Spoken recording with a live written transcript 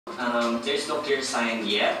There's no clear sign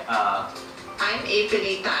yet. I'm April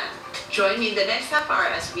Tan. Join me in the next half hour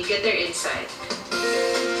as we get their insight.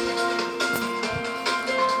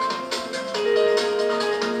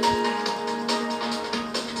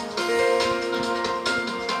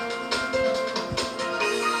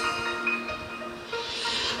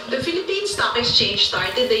 The Philippine Stock Exchange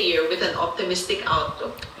started the year with an optimistic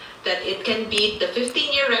outlook that it can beat the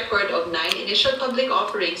 15-year record of 9 initial public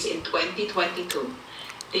offerings in 2022.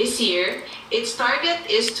 This year, its target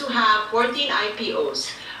is to have 14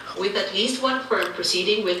 IPOs, with at least one firm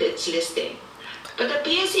proceeding with its listing. But the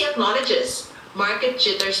PSE acknowledges market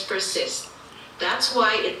jitters persist. That's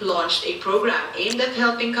why it launched a program aimed at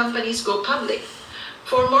helping companies go public.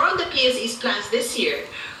 For more on the PSE's plans this year,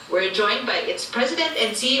 we're joined by its president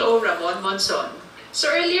and CEO, Ramon Monson. So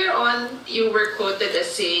earlier on, you were quoted as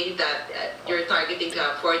saying that you're targeting to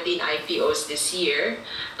have 14 IPOs this year.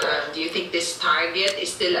 Do you think this target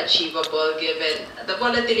is still achievable given the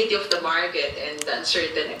volatility of the market and the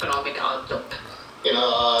uncertain economic outlook? You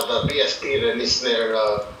know, the BSP released their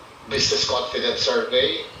business confidence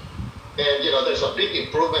survey. And, you know, there's a big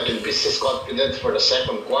improvement in business confidence for the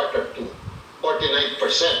second quarter to 49%,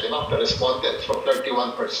 the respondents from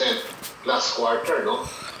 31% last quarter, no?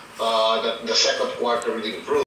 The second quarter really improved.